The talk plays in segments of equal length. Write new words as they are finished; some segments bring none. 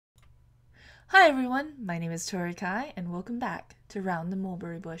Hi everyone, my name is ToreiKY and welcome back to Round the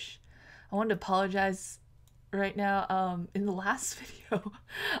Mulberry Bush. I wanted to apologize right now. In the last video,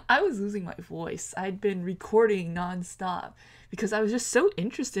 I was losing my voice. I'd been recording nonstop because I was just so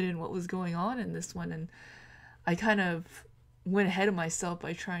interested in what was going on in this one, and I kind of went ahead of myself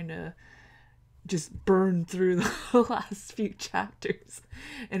by trying to just burn through the last few chapters.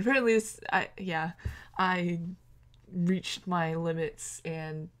 And apparently I reached my limits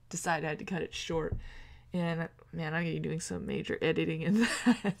and decided I had to cut it short. And man, I'm gonna be doing some major editing in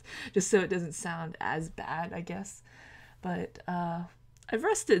that just so it doesn't sound as bad, I guess. But I've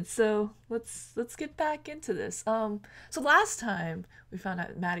rested, so let's get back into this. So last time we found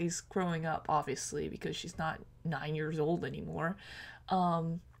out Maddie's growing up, obviously, because she's not 9 years old anymore.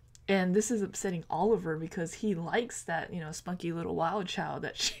 And this is upsetting Oliver because he likes that, spunky little wild child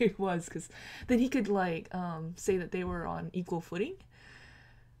that she was, because then he could say that they were on equal footing.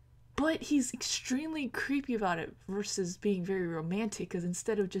 But he's extremely creepy about it versus being very romantic, because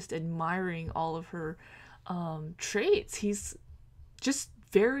instead of just admiring all of her traits, he's just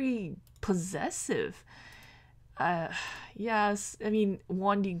very possessive. Yes, I mean,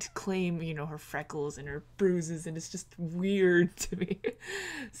 wanting to claim, her freckles and her bruises, and it's just weird to me.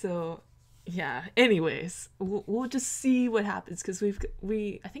 So, yeah. Anyways, we'll just see what happens, because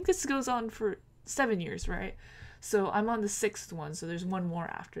I think this goes on for 7 years, right? So I'm on the 6th one, so there's one more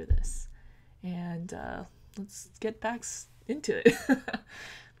after this, and let's get back into it.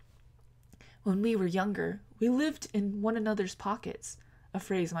 When we were younger, we lived in one another's pockets, a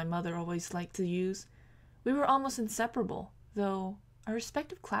phrase my mother always liked to use. We were almost inseparable, though our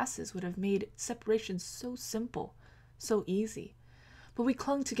respective classes would have made separation so simple, so easy. But we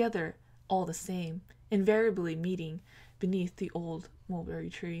clung together all the same, invariably meeting beneath the old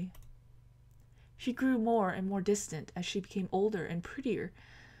mulberry tree. She grew more and more distant as she became older and prettier,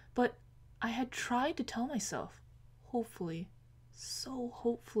 but I had tried to tell myself, hopefully, so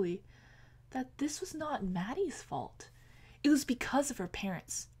hopefully, that this was not Maddie's fault. It was because of her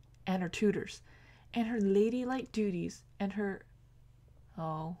parents and her tutors and her ladylike duties and her,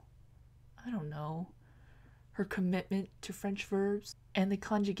 I don't know, her commitment to French verbs and the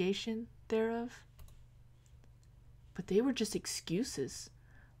conjugation thereof. But they were just excuses,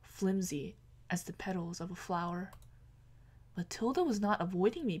 flimsy as the petals of a flower. Matilda was not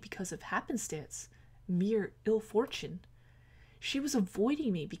avoiding me because of happenstance, mere ill fortune. She was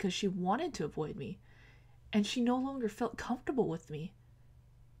avoiding me because she wanted to avoid me, and she no longer felt comfortable with me,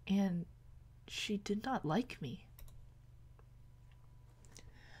 and she did not like me.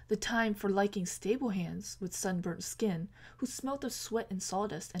 The time for liking stable hands with sunburnt skin, who smelt of sweat and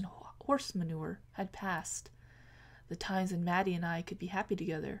sawdust and horse manure, had passed. The times when Maddie and I could be happy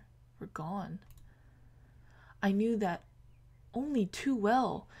together were gone. I knew that only too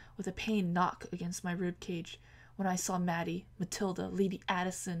well with a pain knock against my rib cage when I saw Maddie, Matilda, Lady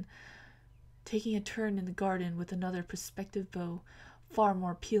Addison taking a turn in the garden with another prospective beau, far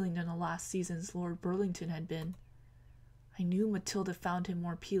more appealing than the last season's Lord Burlington had been. I knew Matilda found him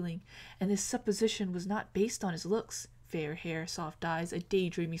more appealing, and this supposition was not based on his looks, fair hair, soft eyes, a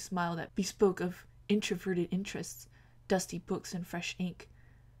daydreamy smile that bespoke of introverted interests, dusty books and fresh ink,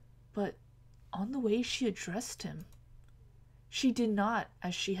 but on the way she addressed him. She did not,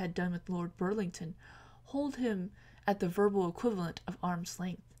 as she had done with Lord Burlington, hold him at the verbal equivalent of arm's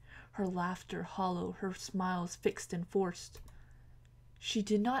length, her laughter hollow, her smiles fixed and forced. She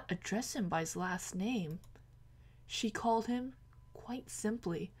did not address him by his last name. She called him, quite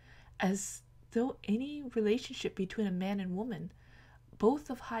simply, as though any relationship between a man and woman, both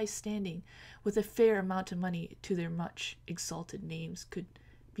of high standing, with a fair amount of money to their much exalted names, could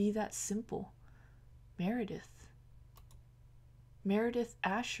be that simple. Meredith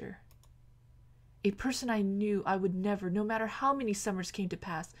Asher. A person I knew I would never, no matter how many summers came to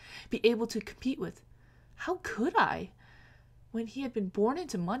pass, be able to compete with. How could I, when he had been born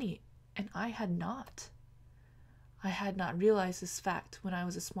into money and I had not? I had not realized this fact when I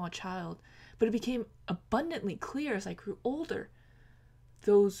was a small child, but it became abundantly clear as I grew older.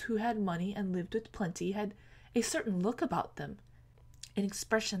 Those who had money and lived with plenty had a certain look about them, an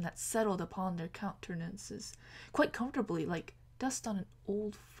expression that settled upon their countenances quite comfortably, like dust on an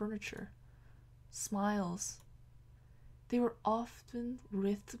old furniture. Smiles. They were often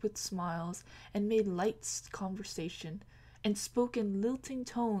wreathed with smiles, and made light conversation, and spoke in lilting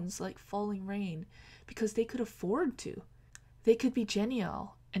tones like falling rain, because they could afford to. They could be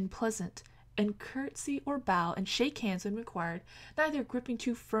genial and pleasant, and curtsy or bow and shake hands when required, neither gripping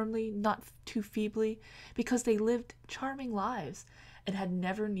too firmly, not too feebly, because they lived charming lives, and had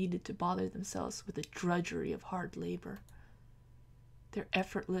never needed to bother themselves with the drudgery of hard labor. Their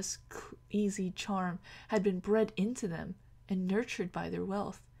effortless, easy charm had been bred into them and nurtured by their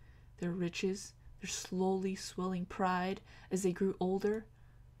wealth, their riches, their slowly swelling pride as they grew older.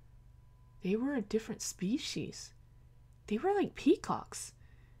 They were a different species. They were like peacocks,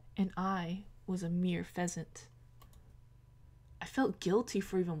 and I was a mere pheasant. I felt guilty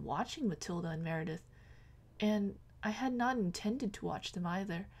for even watching Matilda and Meredith, and I had not intended to watch them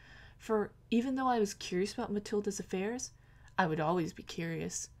either, for even though I was curious about Matilda's affairs, I would always be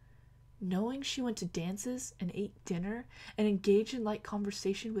curious. Knowing she went to dances and ate dinner and engaged in light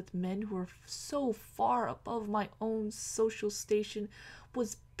conversation with men who were so far above my own social station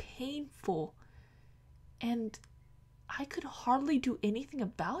was painful, and I could hardly do anything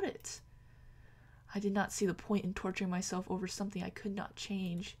about it. I did not see the point in torturing myself over something I could not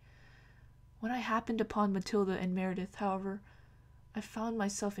change. When I happened upon Matilda and Meredith, however, I found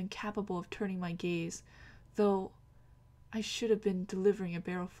myself incapable of turning my gaze, though I should have been delivering a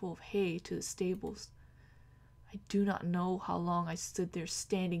barrel full of hay to the stables. I do not know how long I stood there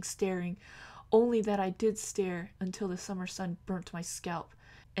staring, only that I did stare until the summer sun burnt my scalp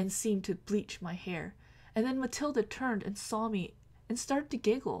and seemed to bleach my hair, and then Matilda turned and saw me and started to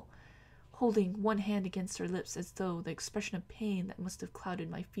giggle, holding one hand against her lips as though the expression of pain that must have clouded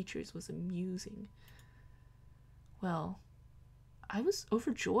my features was amusing. Well, I was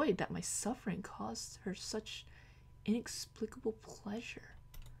overjoyed that my suffering caused her such inexplicable pleasure.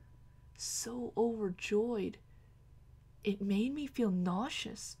 So overjoyed, it made me feel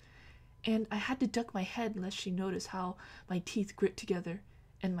nauseous, and I had to duck my head lest she notice how my teeth grit together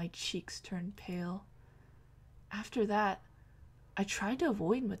and my cheeks turned pale. After that, I tried to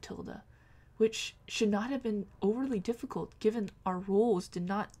avoid Matilda, which should not have been overly difficult given our roles did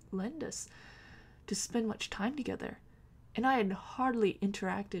not lend us to spend much time together, and I had hardly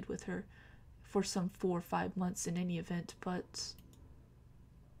interacted with her for some 4 or 5 months in any event, but...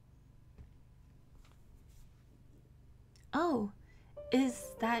 "Oh,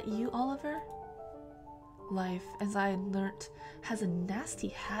 is that you, Oliver?" Life, as I had learnt, has a nasty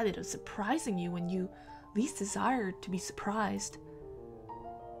habit of surprising you when you least desire to be surprised.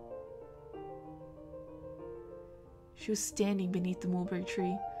 She was standing beneath the mulberry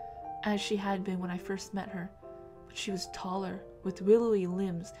tree, as she had been when I first met her, but she was taller, with willowy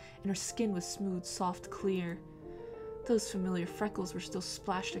limbs, and her skin was smooth, soft, clear. Those familiar freckles were still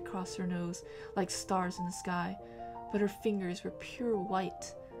splashed across her nose, like stars in the sky, but her fingers were pure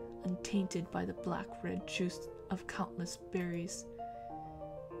white, untainted by the black-red juice of countless berries.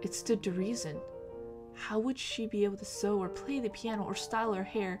 It stood to reason. How would she be able to sew or play the piano or style her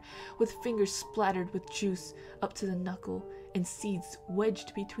hair with fingers splattered with juice up to the knuckle and seeds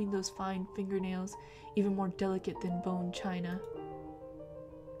wedged between those fine fingernails, even more delicate than bone china?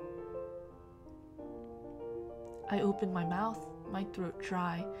 I opened my mouth, my throat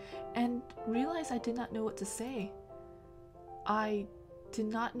dry, and realized I did not know what to say. I did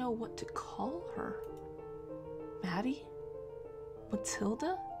not know what to call her. Maddie?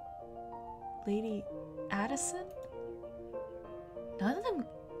 Matilda? Lady Addison? None of them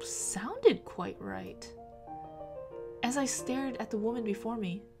sounded quite right. As I stared at the woman before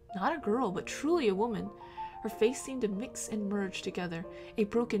me, not a girl, but truly a woman, her face seemed to mix and merge together, a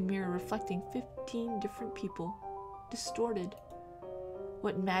broken mirror reflecting 15 different people, distorted.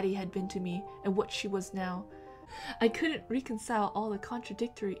 What Maddie had been to me and what she was now, I couldn't reconcile all the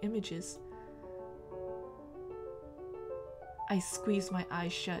contradictory images. I squeezed my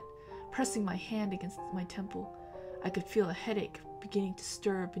eyes shut, pressing my hand against my temple. I could feel a headache beginning to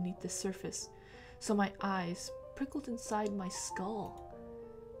stir beneath the surface, so my eyes prickled inside my skull.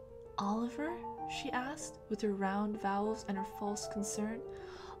 "Oliver?" she asked, with her round vowels and her false concern.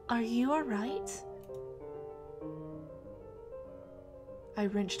 "Are you all right?" I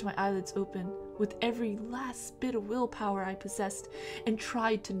wrenched my eyelids open with every last bit of willpower I possessed and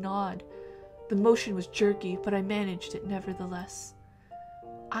tried to nod. The motion was jerky, but I managed it nevertheless.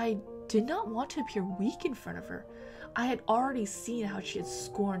 I did not want to appear weak in front of her. I had already seen how she had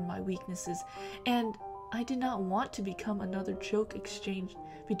scorned my weaknesses, and I did not want to become another joke exchanged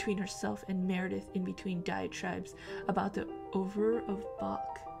between herself and Meredith in between diatribes about the oeuvre of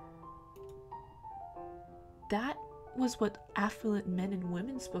Bach. That was what affluent men and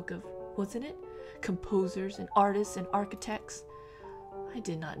women spoke of, wasn't it? Composers and artists and architects. I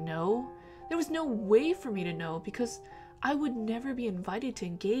did not know. There was no way for me to know, because I would never be invited to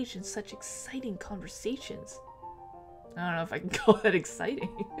engage in such exciting conversations. I don't know if I can call that exciting.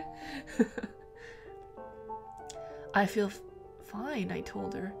 "I feel fine," I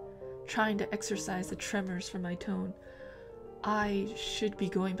told her, trying to exorcise the tremors from my tone. "I should be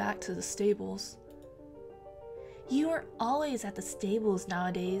going back to the stables." You are always at the stables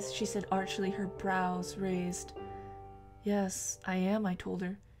nowadays, she said archly, her brows raised. Yes, I am, I told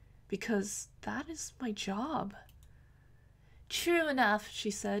her, because that is my job. True enough,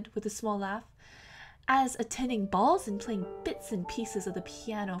 she said with a small laugh, as attending balls and playing bits and pieces of the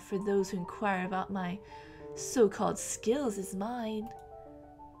piano for those who inquire about my so-called skills is mine.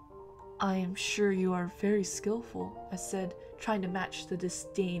 I am sure you are very skillful, I said, trying to match the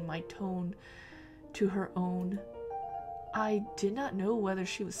disdain my tone to her own. I did not know whether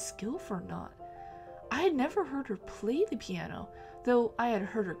she was skillful or not. I had never heard her play the piano, though I had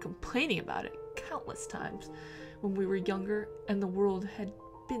heard her complaining about it countless times when we were younger and the world had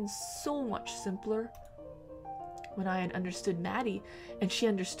been so much simpler. When I had understood Maddie and she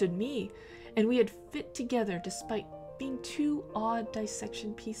understood me, and we had fit together despite being two odd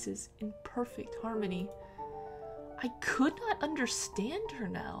dissection pieces in perfect harmony. I could not understand her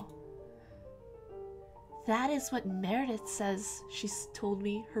now. That is what Meredith says, she told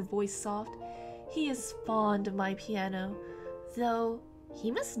me, her voice soft. He is fond of my piano, though he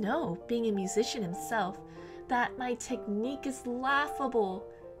must know, being a musician himself, that my technique is laughable.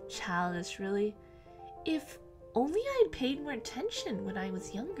 Childish, really. If only I had paid more attention when I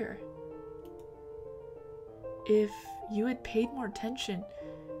was younger. If you had paid more attention,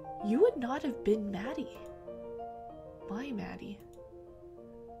 you would not have been Maddie. My Maddie.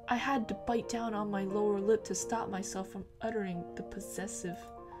 I had to bite down on my lower lip to stop myself from uttering the possessive.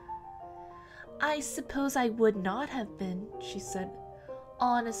 I suppose I would not have been, she said.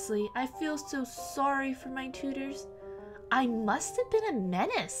 Honestly, I feel so sorry for my tutors. I must have been a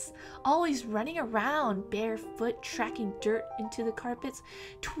menace, always running around barefoot, tracking dirt into the carpets,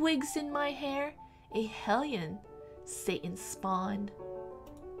 twigs in my hair. A hellion, Satan spawned.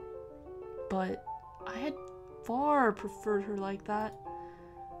 But I had far preferred her like that.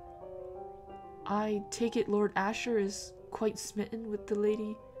 I take it Lord Asher is quite smitten with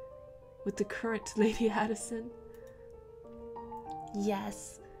the current Lady Addison.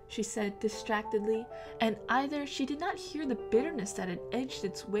 Yes, she said distractedly, and either she did not hear the bitterness that had edged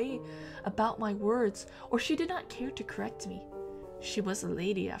its way about my words, or she did not care to correct me. She was a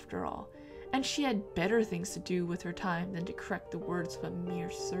lady after all, and she had better things to do with her time than to correct the words of a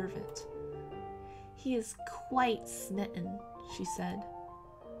mere servant. He is quite smitten, she said.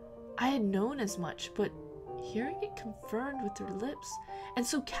 I had known as much, but hearing it confirmed with her lips, and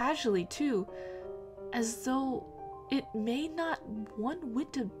so casually too, as though it made not one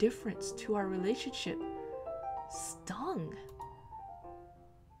whit of difference to our relationship, stung.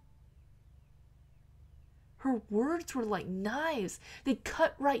 Her words were like knives. They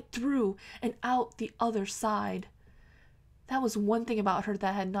cut right through and out the other side. That was one thing about her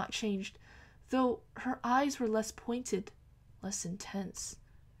that had not changed, though her eyes were less pointed, less intense.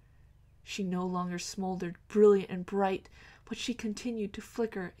 She no longer smoldered brilliant and bright, but she continued to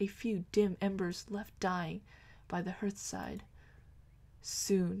flicker a few dim embers left dying by the hearthside.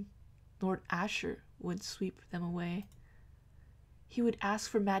 Soon, Lord Asher would sweep them away. He would ask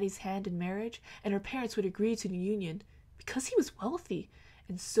for Maddie's hand in marriage, and her parents would agree to the union because he was wealthy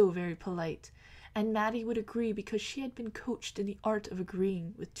and so very polite, and Maddie would agree because she had been coached in the art of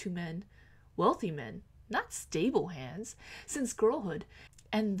agreeing with two men, wealthy men, not stable hands, since girlhood,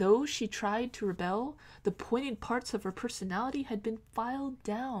 and though she tried to rebel, the pointed parts of her personality had been filed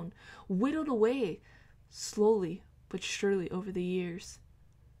down, whittled away, slowly but surely over the years,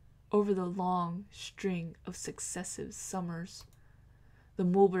 over the long string of successive summers. The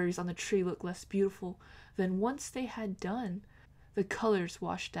mulberries on the tree looked less beautiful than once they had done. The colors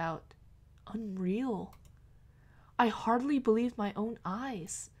washed out. Unreal. I hardly believed my own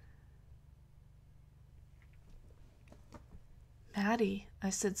eyes. Maddie, I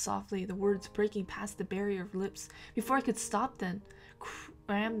said softly, the words breaking past the barrier of lips before I could stop them,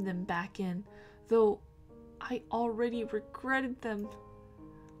 cram them back in, though I already regretted them.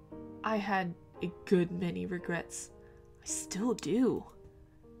 I had a good many regrets. I still do.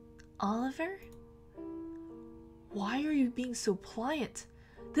 Oliver? Why are you being so pliant?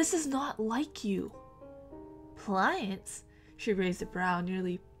 This is not like you. Pliant? She raised a brow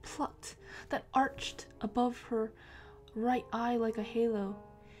nearly plucked that arched above her right eye like a halo.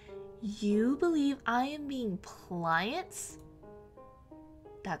 You believe I am being pliant?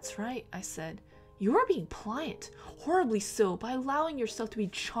 That's right, I said. You are being pliant, horribly so, by allowing yourself to be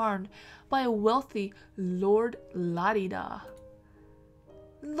charmed by a wealthy Lord La-di-da.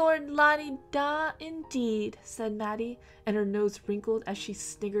 Lord La-di-da, indeed, said Maddie, and her nose wrinkled as she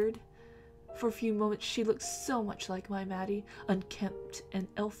sniggered. For a few moments she looked so much like my Maddie, unkempt and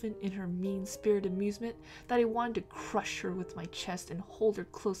elfin in her mean-spirited amusement, that I wanted to crush her with my chest and hold her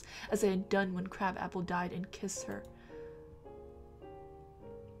close as I had done when Crabapple died and kiss her.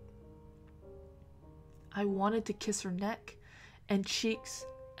 I wanted to kiss her neck and cheeks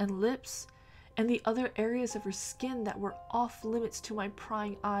and lips and the other areas of her skin that were off limits to my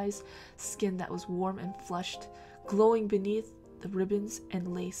prying eyes, skin that was warm and flushed, glowing beneath the ribbons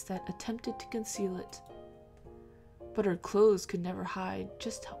and lace that attempted to conceal it. But her clothes could never hide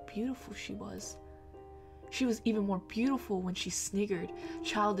just how beautiful she was. She was even more beautiful when she sniggered,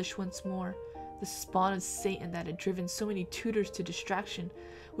 childish once more, the spawn of Satan that had driven so many tutors to distraction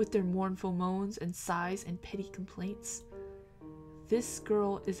with their mournful moans and sighs and petty complaints. This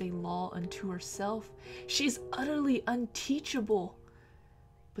girl is a law unto herself. She is utterly unteachable.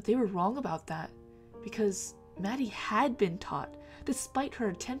 But they were wrong about that, because Maddie had been taught, despite her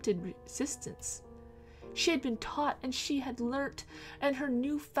attempted resistance. She had been taught, and she had learnt, and her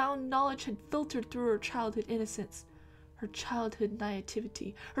newfound knowledge had filtered through her childhood innocence, her childhood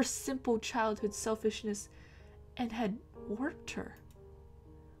naivety, her simple childhood selfishness, and had warped her.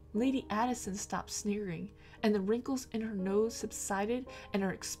 Lady Addison stopped sneering, and the wrinkles in her nose subsided, and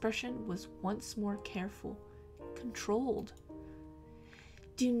her expression was once more careful, controlled.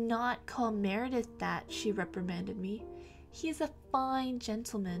 "Do not call Meredith that," she reprimanded me. "He is a fine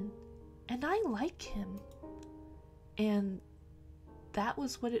gentleman, and I like him." And that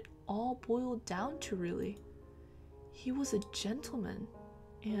was what it all boiled down to, really. He was a gentleman,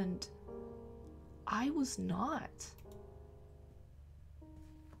 and I was not.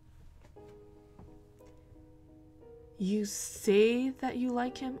 "You say that you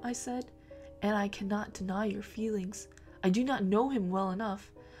like him," I said, "and I cannot deny your feelings. I do not know him well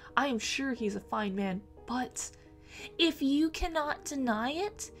enough. I am sure he is a fine man, but—" "If you cannot deny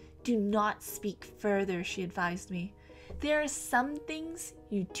it, do not speak further," she advised me. "There are some things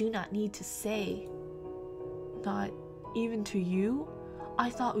you do not need to say." "Not even to you? I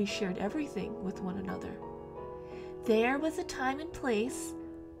thought we shared everything with one another." "There was a time and place,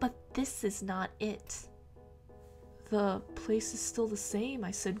 but this is not it." "The place is still the same," I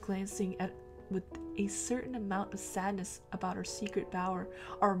said, glancing at with a certain amount of sadness about our secret bower,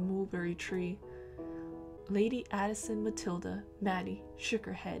 our mulberry tree. Lady Addison Matilda, Maddie, shook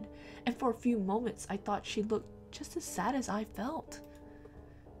her head, and for a few moments I thought she looked just as sad as I felt.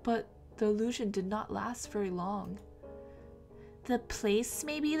 But the illusion did not last very long. "The place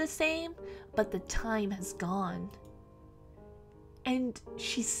may be the same, but the time has gone." And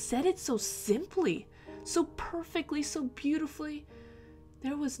she said it so simply, so perfectly, so beautifully.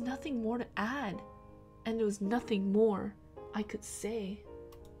 There was nothing more to add, and there was nothing more I could say.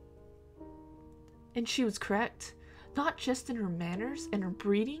 And she was correct, not just in her manners and her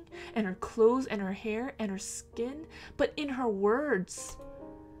breeding and her clothes and her hair and her skin, but in her words.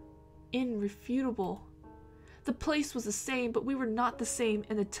 Irrefutable. The place was the same, but we were not the same,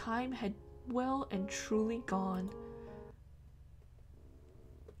 and the time had well and truly gone.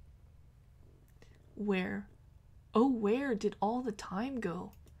 Where, oh where did all the time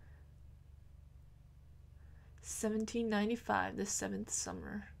go? 1795, the 7th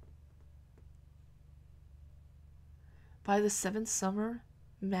summer. By the 7th summer,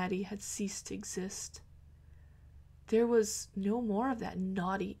 Maddie had ceased to exist. There was no more of that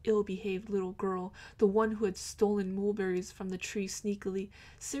naughty, ill-behaved little girl, the one who had stolen mulberries from the tree sneakily,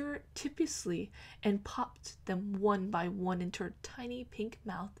 surreptitiously, and popped them one by one into her tiny pink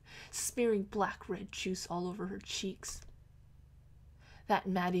mouth, smearing black-red juice all over her cheeks. That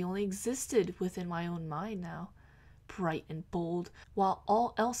Maddie only existed within my own mind now, bright and bold, while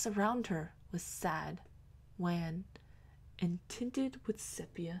all else around her was sad, wan, and tinted with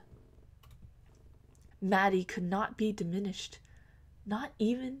sepia. Maddie could not be diminished, not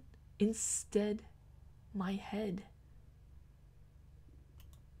even instead my head,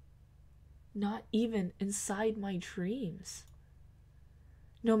 not even inside my dreams.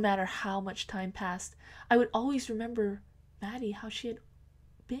 No matter how much time passed, I would always remember Maddie how she had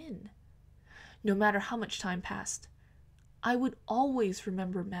been. No matter how much time passed, I would always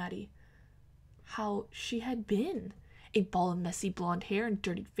remember Maddie how she had been. A ball of messy blonde hair and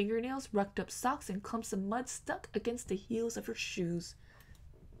dirty fingernails, rucked up socks, and clumps of mud stuck against the heels of her shoes.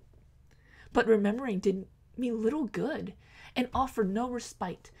 But remembering did me little good, and offered no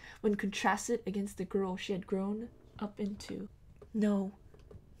respite when contrasted against the girl she had grown up into. No,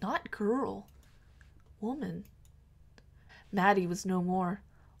 not girl. Woman. Maddie was no more,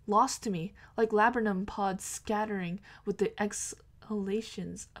 lost to me, like laburnum pods scattering with the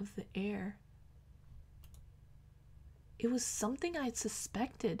exhalations of the air. It was something I had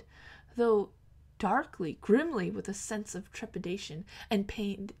suspected, though darkly, grimly, with a sense of trepidation and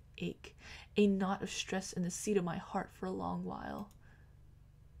pained ache, a knot of stress in the seat of my heart for a long while.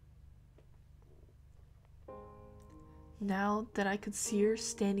 Now that I could see her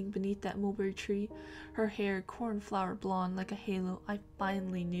standing beneath that mulberry tree, her hair cornflower blonde like a halo, I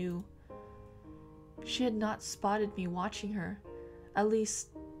finally knew. She had not spotted me watching her, at least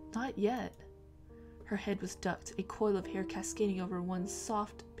not yet. Her head was ducked, a coil of hair cascading over one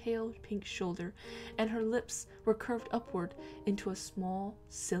soft, pale pink shoulder, and her lips were curved upward into a small,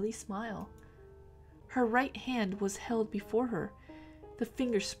 silly smile. Her right hand was held before her, the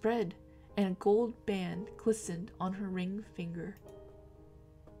finger spread, and a gold band glistened on her ring finger.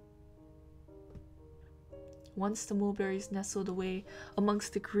 Once the mulberries nestled away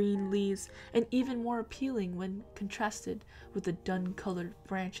amongst the green leaves, and even more appealing when contrasted with the dun-colored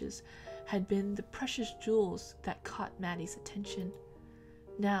branches, had been the precious jewels that caught Maddie's attention.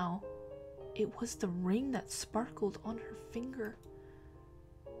 Now, it was the ring that sparkled on her finger.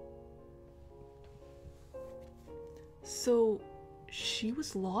 So, she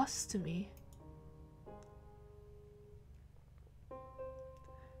was lost to me.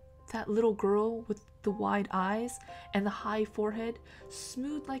 That little girl with the wide eyes and the high forehead,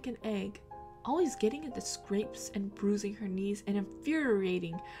 smooth like an egg, always getting at the scrapes and bruising her knees and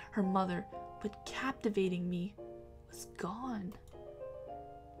infuriating her mother, but captivating me, was gone.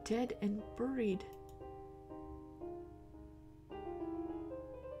 Dead and buried.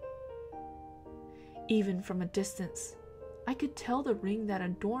 Even from a distance, I could tell the ring that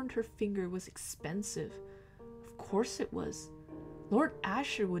adorned her finger was expensive. Of course it was. Lord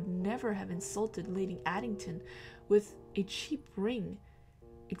Asher would never have insulted Lady Addington with a cheap ring,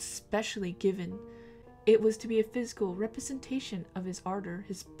 especially given it was to be a physical representation of his ardor,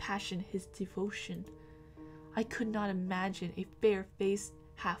 his passion, his devotion. I could not imagine a fair-faced,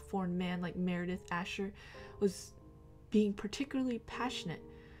 half-formed man like Meredith Asher was being particularly passionate,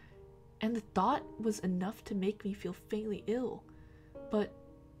 and the thought was enough to make me feel faintly ill. But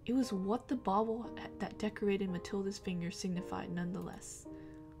it was what the bauble that decorated Matilda's finger signified nonetheless.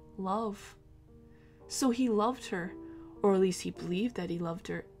 Love. So he loved her, or at least he believed that he loved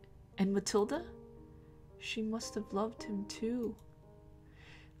her. And Matilda? She must have loved him too.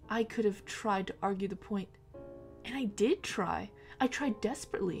 I could have tried to argue the point, and I did try. I tried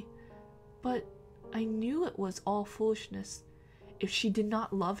desperately, but I knew it was all foolishness. If she did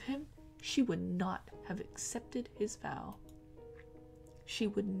not love him, she would not have accepted his vow. She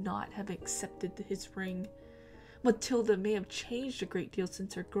would not have accepted his ring. Matilda may have changed a great deal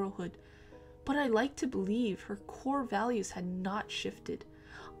since her girlhood, but I like to believe her core values had not shifted.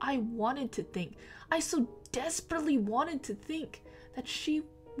 I wanted to think, I so desperately wanted to think, that she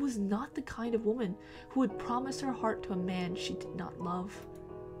was not the kind of woman who would promise her heart to a man she did not love.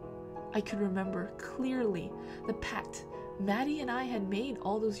 I could remember clearly the pact Maddie and I had made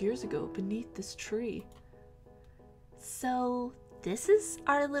all those years ago beneath this tree. So, this is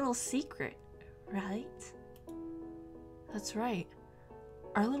our little secret, right? That's right.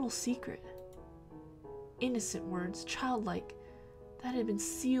 Our little secret. Innocent words, childlike, that had been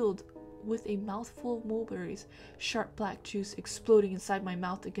sealed with a mouthful of mulberries, sharp black juice exploding inside my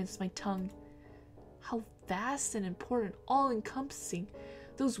mouth against my tongue. How vast and important, all-encompassing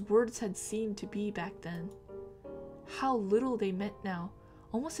those words had seemed to be back then. How little they meant now,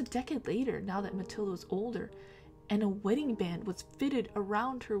 almost a decade later, now that Matilda was older, and a wedding band was fitted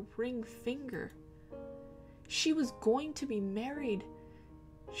around her ring finger. She was going to be married.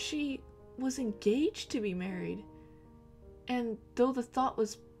 She was engaged to be married. And though the thought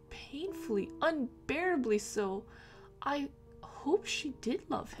was painfully, unbearably so, I hoped she did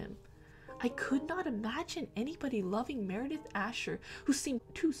love him. I could not imagine anybody loving Meredith Asher, who seemed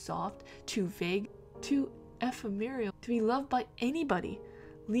too soft, too vague, too ephemeral to be loved by anybody,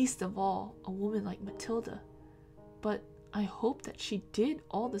 least of all a woman like Matilda. But I hoped that she did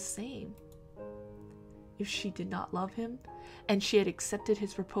all the same. If she did not love him, and she had accepted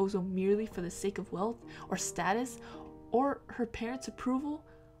his proposal merely for the sake of wealth or status or her parents' approval,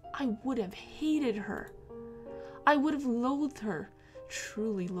 I would have hated her. I would have loathed her,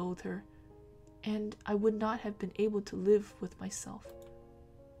 truly loathed her, and I would not have been able to live with myself.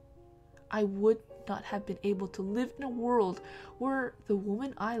 I would not have been able to live in a world where the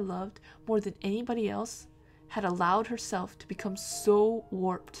woman I loved more than anybody else had allowed herself to become so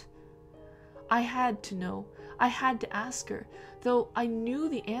warped. I had to know. I had to ask her, though I knew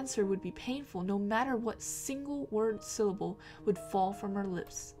the answer would be painful no matter what single word syllable would fall from her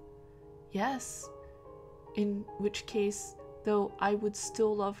lips. Yes, in which case, though I would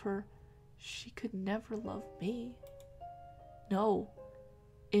still love her, she could never love me. No,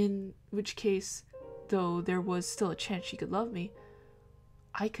 In which case, though there was still a chance she could love me,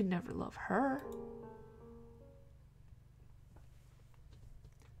 I could never love her.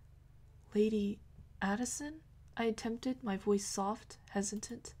 Lady Addison? I attempted, my voice soft,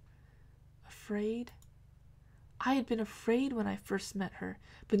 hesitant. Afraid? I had been afraid when I first met her,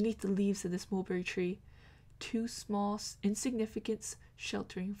 beneath the leaves of this mulberry tree, two small insignificants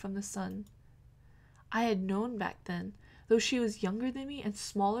sheltering from the sun. I had known back then, though she was younger than me and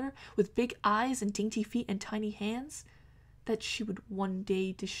smaller, with big eyes and dainty feet and tiny hands, that she would one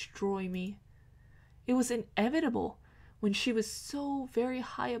day destroy me. It was inevitable, when she was so very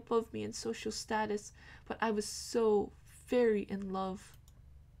high above me in social status, but I was so very in love.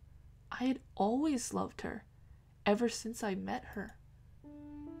 I had always loved her, ever since I met her.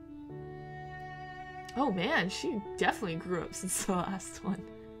 Oh man, she definitely grew up since the last one.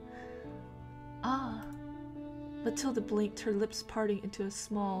 Ah. Matilda blinked, her lips parting into a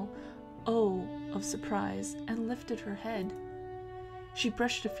small O of surprise, and lifted her head. She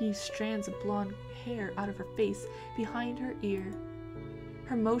brushed a few strands of blonde hair out of her face behind her ear.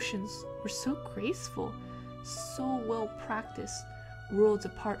 Her motions were so graceful, so well practiced, worlds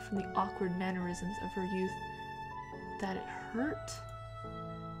apart from the awkward mannerisms of her youth, that it hurt.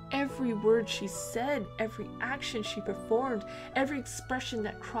 Every word she said, every action she performed, every expression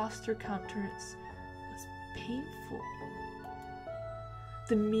that crossed her countenance was painful.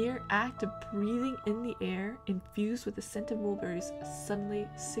 The mere act of breathing in the air, infused with the scent of mulberries, suddenly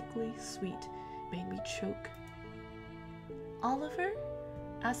sickly sweet, made me choke. Oliver?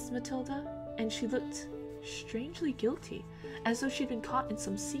 Asked Matilda, and she looked strangely guilty, as though she'd been caught in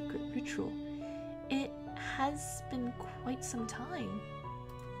some secret ritual. It has been quite some time.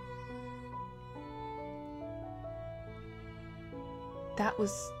 That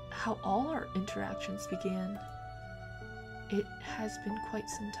was how all our interactions began. It has been quite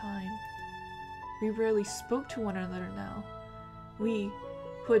some time. We rarely spoke to one another now. We,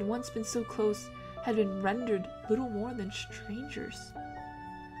 who had once been so close, had been rendered little more than strangers.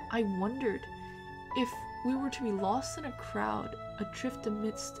 I wondered if we were to be lost in a crowd, adrift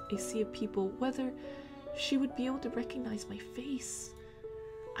amidst a sea of people, whether she would be able to recognize my face.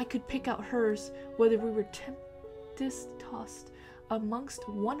 I could pick out hers, whether we were tempest-tossed amongst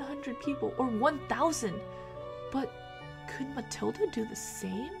 100 people or 1,000. But could Matilda do the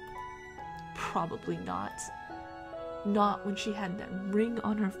same? Probably not. Not when she had that ring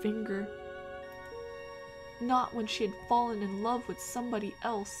on her finger. Not when she had fallen in love with somebody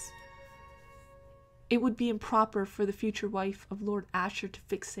else. It would be improper for the future wife of Lord Asher to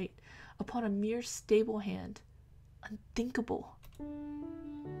fixate upon a mere stable hand. Unthinkable.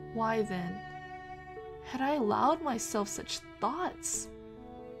 Why then had I allowed myself such thoughts?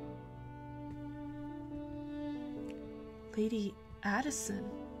 Lady Addison,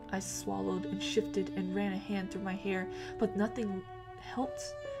 I swallowed and shifted and ran a hand through my hair, but nothing helped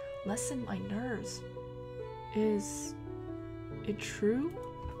lessen my nerves. Is it true?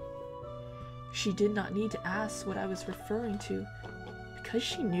 She did not need to ask what I was referring to, because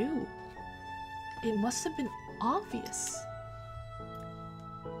she knew. It must have been obvious.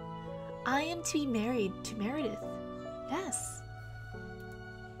 I am to be married to Meredith. Yes.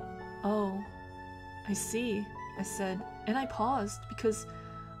 Oh, I see, I said, and I paused because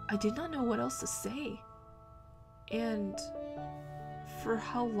I did not know what else to say. And for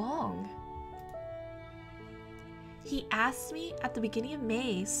how long? He asked me at the beginning of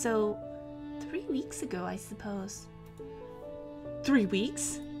May, so 3 weeks ago, I suppose. 3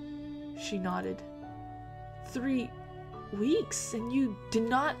 weeks? She nodded. 3 weeks, and you did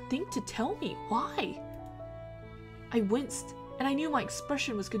not think to tell me. Why? I winced, and I knew my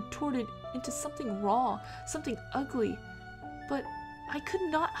expression was contorted into something raw, something ugly, but I could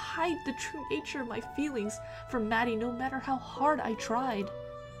not hide the true nature of my feelings for Maddie, no matter how hard I tried.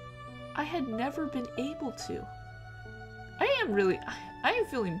 I had never been able to. I am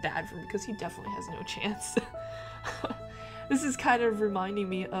feeling bad for him because he definitely has no chance. This is kind of reminding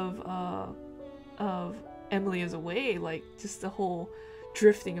me of Emily is Away, like just the whole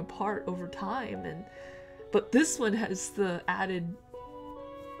drifting apart over time, but this one has the added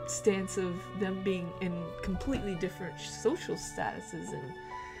stance of them being in completely different social statuses,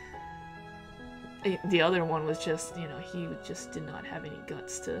 and the other one was just, you know, he just did not have any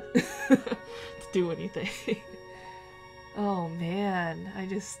guts to to do anything. Oh man, I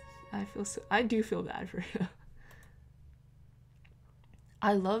do feel bad for him.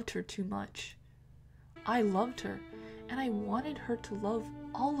 I loved her too much. I loved her, and I wanted her to love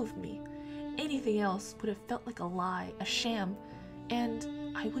all of me. Anything else would have felt like a lie, a sham, and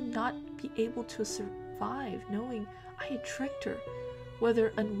I would not be able to survive knowing I had tricked her,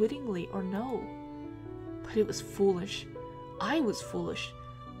 whether unwittingly or no. But it was foolish. I was foolish.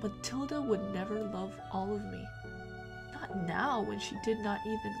 Matilda would never love all of me. Not now, when she did not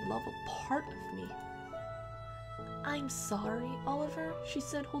even love a part of me. I'm sorry, Oliver, she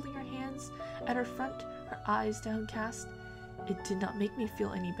said, holding her hands at her front, her eyes downcast. It did not make me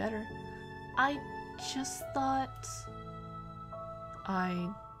feel any better. I just thought... I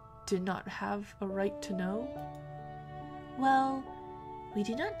did not have a right to know? Well, we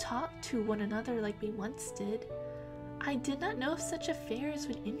do not talk to one another like we once did. I did not know if such affairs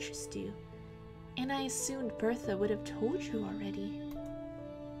would interest you, and I assumed Bertha would have told you already.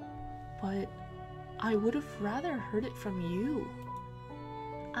 But I would have rather heard it from you.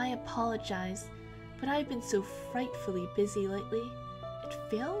 I apologize, but I've been so frightfully busy lately. It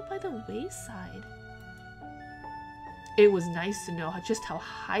fell by the wayside. It was nice to know just how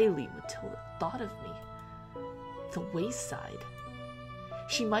highly Matilda thought of me. The wayside.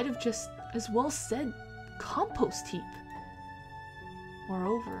 She might have just as well said compost heap.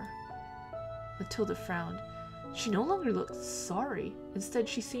 Moreover, Matilda frowned. She no longer looked sorry. Instead,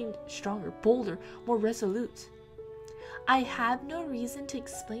 she seemed stronger, bolder, more resolute. I have no reason to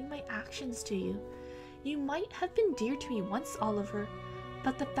explain my actions to you. You might have been dear to me once, Oliver,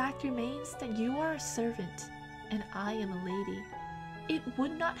 but the fact remains that you are a servant, and I am a lady. It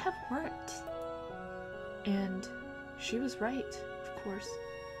would not have worked. And she was right, of course.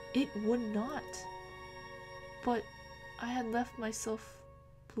 It would not. But I had left myself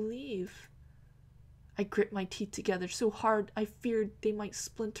believe. I gripped my teeth together so hard I feared they might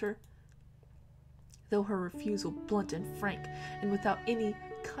splinter. Though her refusal, blunt and frank, and without any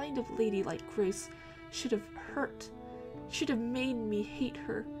kind of ladylike grace, should have hurt, should have made me hate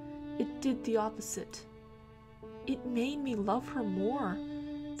her, it did the opposite. It made me love her more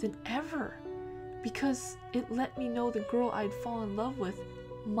than ever, because it let me know the girl I'd fallen in love with,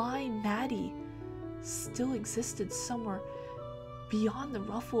 my Maddie, still existed somewhere beyond the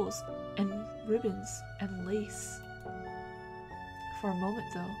ruffles and ribbons and lace. For a moment,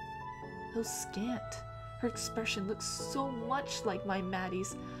 though scant, her expression looked so much like my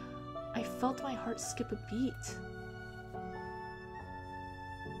Maddie's, I felt my heart skip a beat.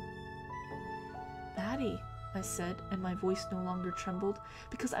 Maddie, I said, and my voice no longer trembled,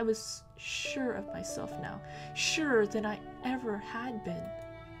 because I was sure of myself now, surer than I ever had been.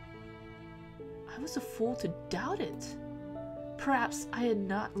 I was a fool to doubt it. Perhaps I had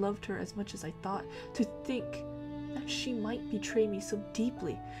not loved her as much as I thought, to think that she might betray me so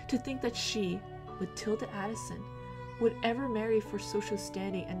deeply, to think that she, Matilda Addison, would ever marry for social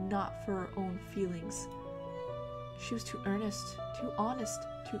standing and not for her own feelings. She was too earnest, too honest,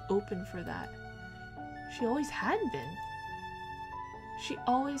 too open for that. She always had been. She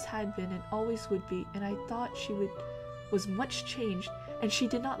always had been and always would be, and I thought she was much changed, and she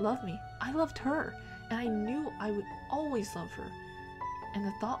did not love me. I loved her, and I knew I would always love her, and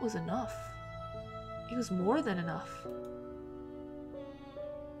the thought was enough. It was more than enough.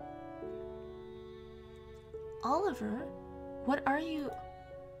 Oliver, what are you...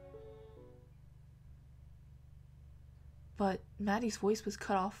 But Maddie's voice was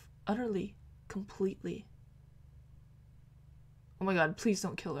cut off utterly, completely. Oh my god, please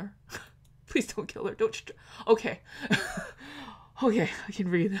don't kill her. Please don't kill her. Don't. Okay. Okay, I can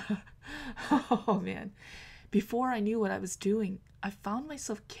breathe. Oh man. Before I knew what I was doing, I found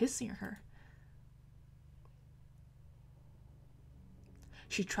myself kissing her.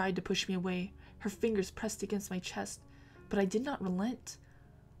 She tried to push me away, her fingers pressed against my chest, but I did not relent.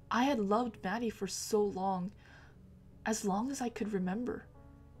 I had loved Maddie for so long as I could remember,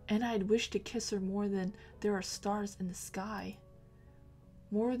 and I had wished to kiss her more than there are stars in the sky,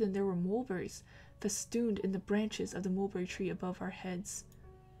 more than there were mulberries festooned in the branches of the mulberry tree above our heads.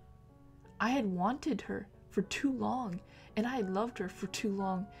 I had wanted her for too long, and I had loved her for too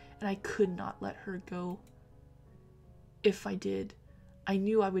long, and I could not let her go. If I did, I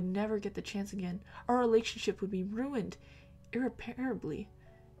knew I would never get the chance again. Our relationship would be ruined irreparably.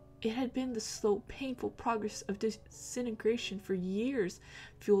 It had been the slow, painful progress of disintegration for years,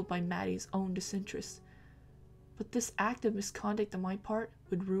 fueled by Maddie's own disinterest. But this act of misconduct on my part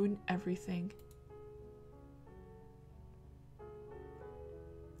would ruin everything.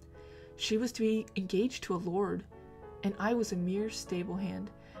 She was to be engaged to a lord, and I was a mere stable hand,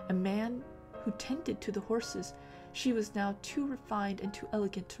 a man who tended to the horses she was now too refined and too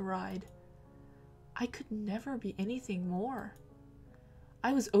elegant to ride. I could never be anything more.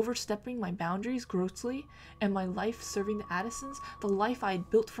 I was overstepping my boundaries grossly, and my life serving the Addisons, the life I had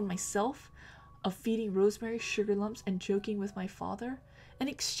built for myself, of feeding Rosemary sugar lumps and joking with my father, and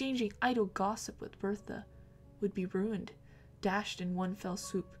exchanging idle gossip with Bertha, would be ruined, dashed in one fell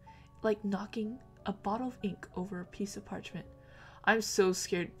swoop, like knocking a bottle of ink over a piece of parchment. I'm so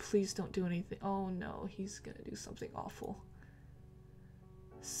scared. Please don't do anything. Oh no, he's gonna do something awful.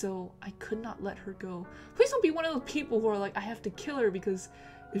 So I could not let her go. Please don't be one of those people who are like, I have to kill her because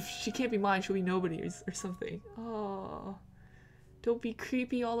if she can't be mine, she'll be nobody or something. Oh, don't be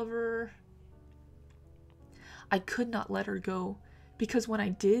creepy, Oliver. I could not let her go, because when I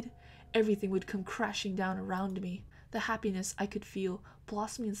did, everything would come crashing down around me. The happiness I could feel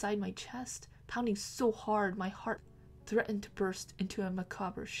blossoming inside my chest, pounding so hard my heart threatened to burst into a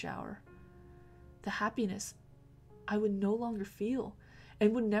macabre shower. The happiness I would no longer feel,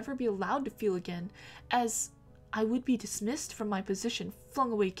 and would never be allowed to feel again, as I would be dismissed from my position,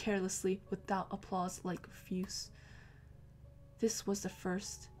 flung away carelessly, without applause like refuse. This was the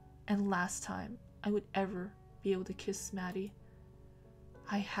first and last time I would ever be able to kiss Maddie.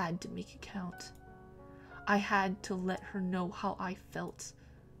 I had to make it count. I had to let her know how I felt.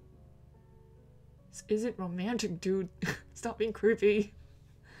 This isn't romantic, dude. Stop being creepy.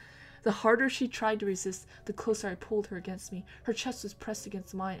 The harder she tried to resist, the closer I pulled her against me. Her chest was pressed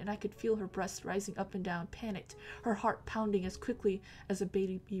against mine, and I could feel her breast rising up and down, panicked, her heart pounding as quickly as a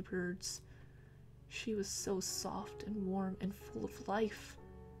baby bird's. She was so soft and warm and full of life.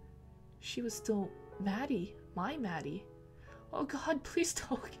 She was still Maddie, my Maddie. Oh God, please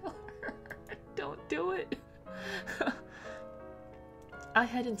don't kill her. Don't do it. I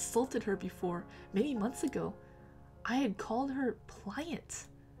had insulted her before, many months ago. I had called her pliant.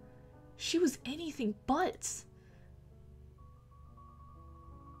 She was anything but.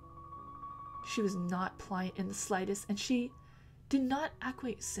 She was not pliant in the slightest, and she did not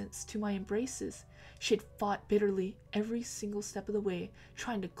acquiesce to my embraces. She had fought bitterly every single step of the way,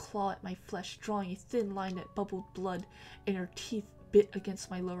 trying to claw at my flesh, drawing a thin line that bubbled blood, and her teeth bit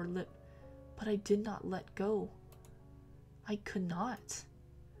against my lower lip. But I did not let go. I could not.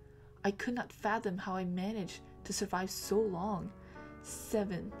 I could not fathom how I managed to survive so long.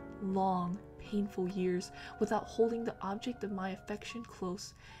 7 long, painful years without holding the object of my affection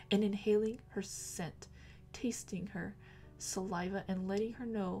close and inhaling her scent, tasting her saliva, and letting her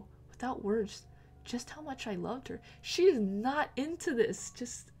know without words just how much I loved her. She is not into this.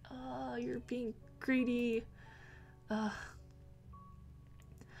 Just, you're being greedy. I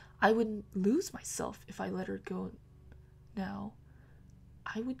would lose myself if I let her go now.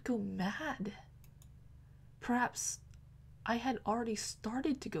 I would go mad. Perhaps I had already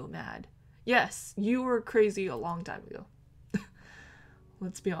started to go mad. Yes, you were crazy a long time ago.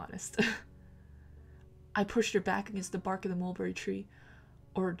 Let's be honest. I pushed her back against the bark of the mulberry tree,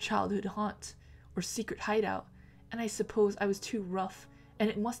 or childhood haunt, or secret hideout, and I suppose I was too rough, and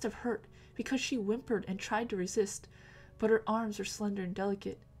it must have hurt, because she whimpered and tried to resist, but her arms were slender and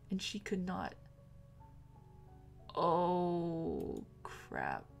delicate, and she could not. Oh,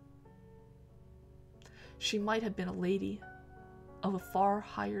 crap. She might have been a lady of a far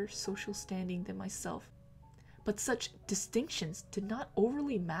higher social standing than myself, but such distinctions did not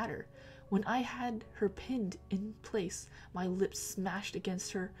overly matter. When I had her pinned in place, my lips smashed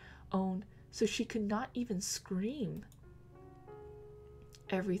against her own, so she could not even scream.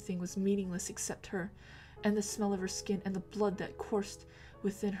 Everything was meaningless except her, and the smell of her skin, and the blood that coursed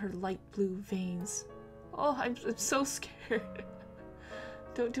within her light blue veins. Oh, I'm so scared.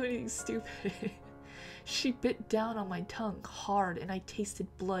 Don't do anything stupid. She bit down on my tongue hard, and I tasted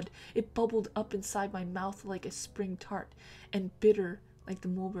blood. It bubbled up inside my mouth like a spring tart, and bitter like the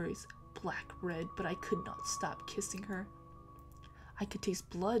mulberries, black red, but I could not stop kissing her. I could taste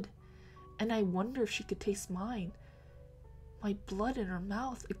blood, and I wonder if she could taste mine. My blood in her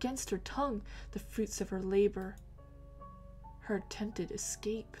mouth, against her tongue, the fruits of her labor. Her attempted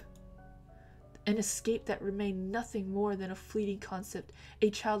escape. An escape that remained nothing more than a fleeting concept,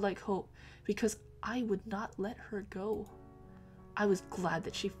 a childlike hope, because I would not let her go. I was glad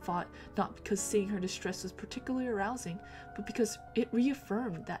that she fought, not because seeing her distress was particularly arousing, but because it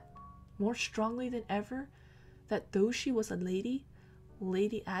reaffirmed that, more strongly than ever, that though she was a lady,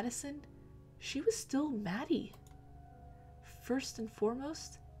 Lady Addison, she was still Maddie. First and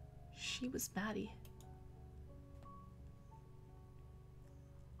foremost, she was Maddie.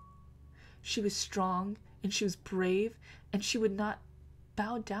 She was strong, and she was brave, and she would not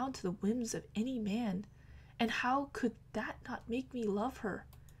bow down to the whims of any man. And how could that not make me love her?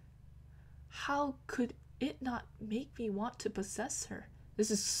 How could it not make me want to possess her?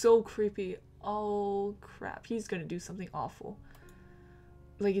 This is so creepy. Oh crap, he's gonna do something awful.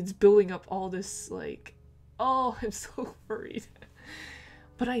 Like, it's building up all this, like, oh, I'm so worried.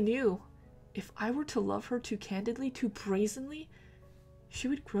 But I knew, if I were to love her too candidly, too brazenly, she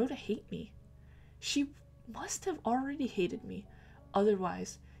would grow to hate me. She must have already hated me.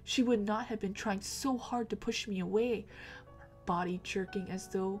 Otherwise, she would not have been trying so hard to push me away, her body jerking as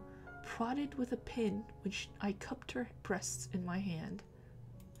though prodded with a pin when I cupped her breasts in my hand.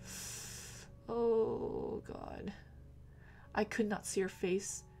 Oh, God. I could not see her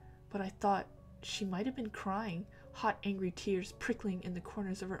face, but I thought she might have been crying, hot, angry tears prickling in the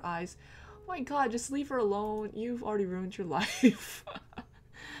corners of her eyes. Oh my God, just leave her alone. You've already ruined your life.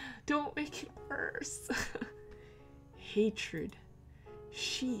 Don't make it worse. Hatred.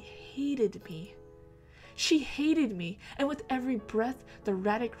 She hated me. She hated me, and with every breath, the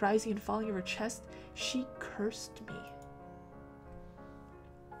erratic rising and falling of her chest, she cursed me.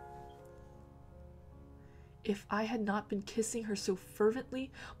 If I had not been kissing her so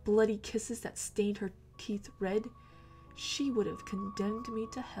fervently, bloody kisses that stained her teeth red, she would have condemned me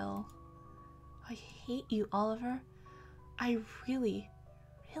to hell. I hate you, Oliver. I really,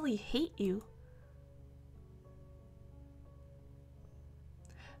 really hate you.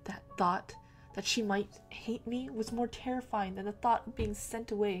 That thought that she might hate me was more terrifying than the thought of being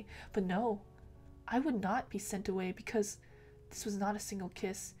sent away. But no, I would not be sent away, because this was not a single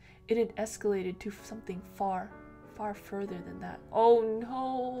kiss. It had escalated to something far, far further than that. Oh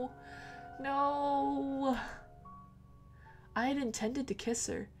no, no. I had intended to kiss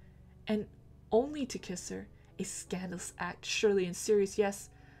her, and only to kiss her. A scandalous act, surely, and serious, yes,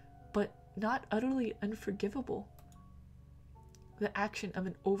 but not utterly unforgivable. The action of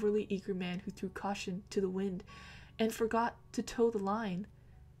an overly eager man who threw caution to the wind and forgot to toe the line.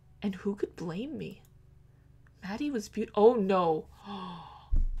 And who could blame me? Maddie was beautiful. Oh no.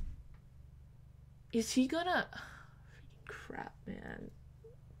 Is he gonna... Freaking crap, man.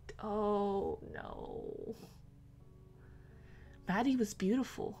 Oh no. Maddie was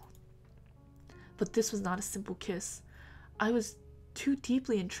beautiful. But this was not a simple kiss. I was too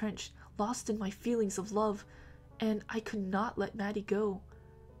deeply entrenched, lost in my feelings of love, and I could not let Maddie go.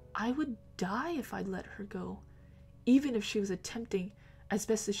 I would die if I'd let her go, even if she was attempting as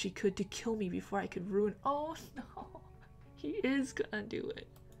best as she could to kill me before I could ruin... Oh no, he is gonna do it.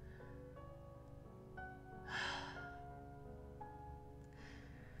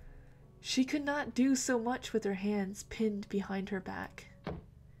 She could not do so much with her hands pinned behind her back.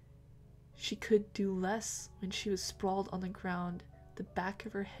 She could do less when she was sprawled on the ground, the back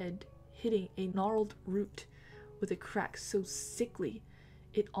of her head hitting a gnarled root with a crack so sickly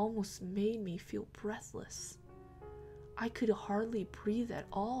it almost made me feel breathless. I could hardly breathe at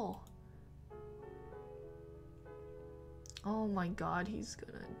all. Oh my God, he's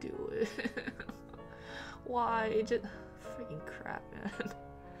gonna do it. Why? Just freaking crap, man.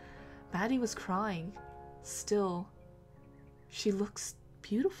 Maddie was crying. Still, she looks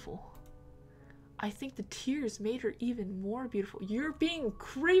beautiful. I think the tears made her even more beautiful. You're being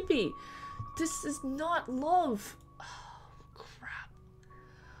creepy. This is not love. Oh, crap.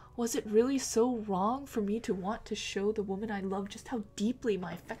 Was it really so wrong for me to want to show the woman I love just how deeply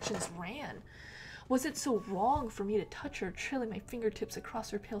my affections ran? Was it so wrong for me to touch her, trailing my fingertips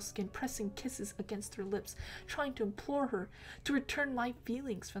across her pale skin, pressing kisses against her lips, trying to implore her to return my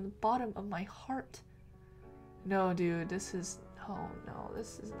feelings from the bottom of my heart? No, dude, this is... Oh, no,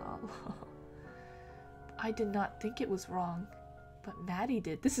 this is not love. I did not think it was wrong, but Maddie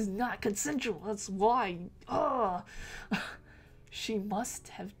did. This is not consensual, that's why. Ugh. She must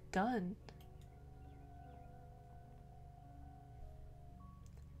have done.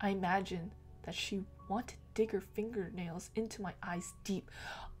 I imagine that she wanted to dig her fingernails into my eyes deep,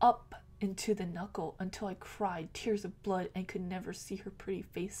 up into the knuckle, until I cried tears of blood and could never see her pretty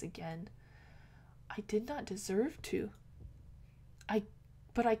face again. I did not deserve to.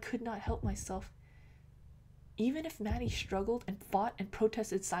 But I could not help myself. Even if Maddie struggled and fought and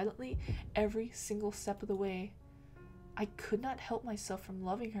protested silently every single step of the way, I could not help myself from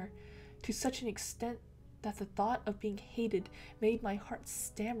loving her to such an extent that the thought of being hated made my heart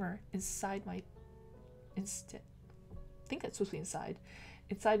stammer inside my... I think that's supposed to be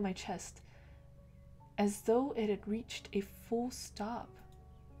inside my chest, as though it had reached a full stop.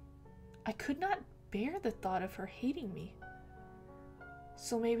 I could not bear the thought of her hating me.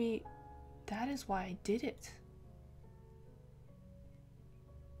 So maybe that is why I did it.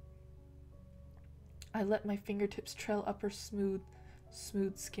 I let my fingertips trail up her smooth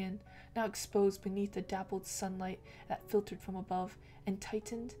skin, now exposed beneath the dappled sunlight that filtered from above, and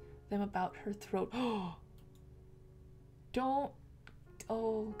tightened them about her throat. Don't...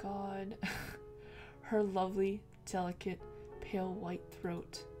 Oh, God. Her lovely, delicate, pale white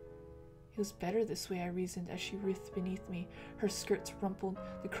throat. It was better this way, I reasoned as she writhed beneath me, her skirts rumpled,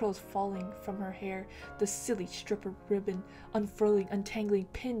 the curls falling from her hair, the silly strip of ribbon unfurling, untangling,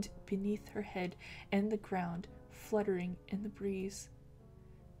 pinned beneath her head, and the ground fluttering in the breeze.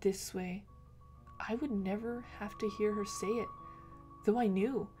 This way. I would never have to hear her say it, though I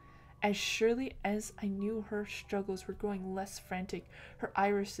knew. As surely as I knew her struggles were growing less frantic, her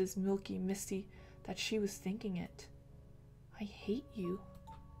irises milky, misty, that she was thinking it. I hate you.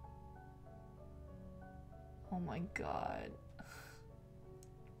 Oh my god.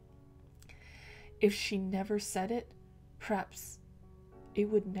 If she never said it, perhaps it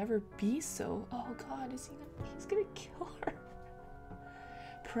would never be so. Oh god, he's gonna kill her.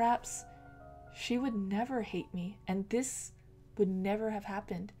 Perhaps she would never hate me, and this would never have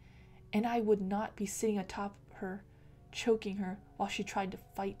happened, and I would not be sitting atop her, choking her while she tried to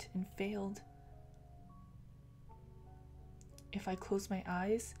fight and failed. If I closed my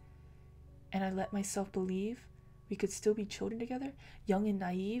eyes and I let myself believe we could still be children together, young and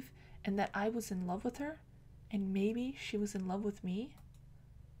naive, and that I was in love with her, and maybe she was in love with me,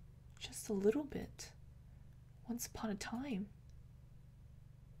 just a little bit, once upon a time.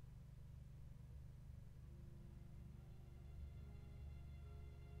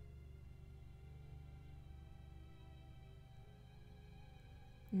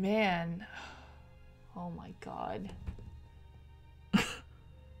 Man, oh my god.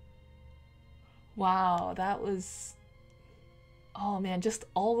 Wow, that was, oh man, just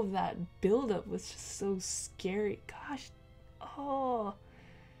all of that buildup was just so scary. Gosh, oh.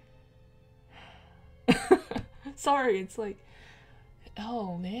 Sorry, it's like,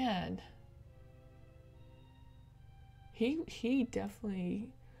 oh man. He definitely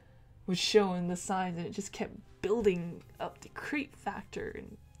was showing the signs, and it just kept building up the creep factor,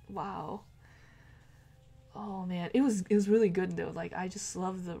 and wow. Oh man, it was really good though. Like, I just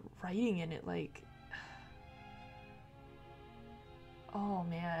love the writing in it. Like, oh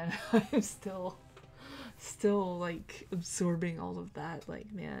man, I'm still like absorbing all of that.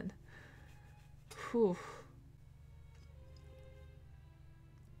 Like, man, whew.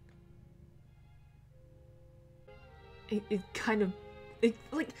 It kind of,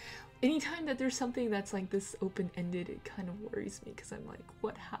 like, anytime that there's something that's like this open-ended, it kind of worries me, because I'm like,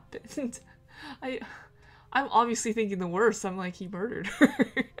 what happened? I'm obviously thinking the worst. I'm like, he murdered her.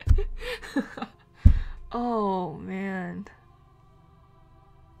 Oh man.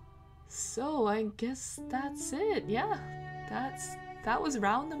 So I guess that's it. Yeah, that was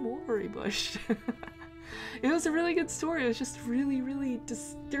Round the Mulberry Bush. It was a really good story. It was just really, really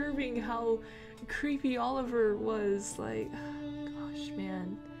disturbing how creepy Oliver was. Like, gosh,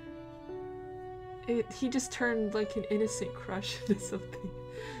 man. He just turned like an innocent crush into something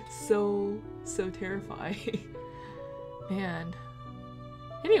so terrifying. Man.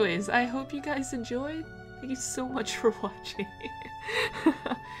 Anyways, I hope you guys enjoyed. Thank you so much for watching.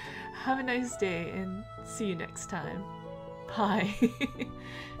 Have a nice day, and see you next time. Bye.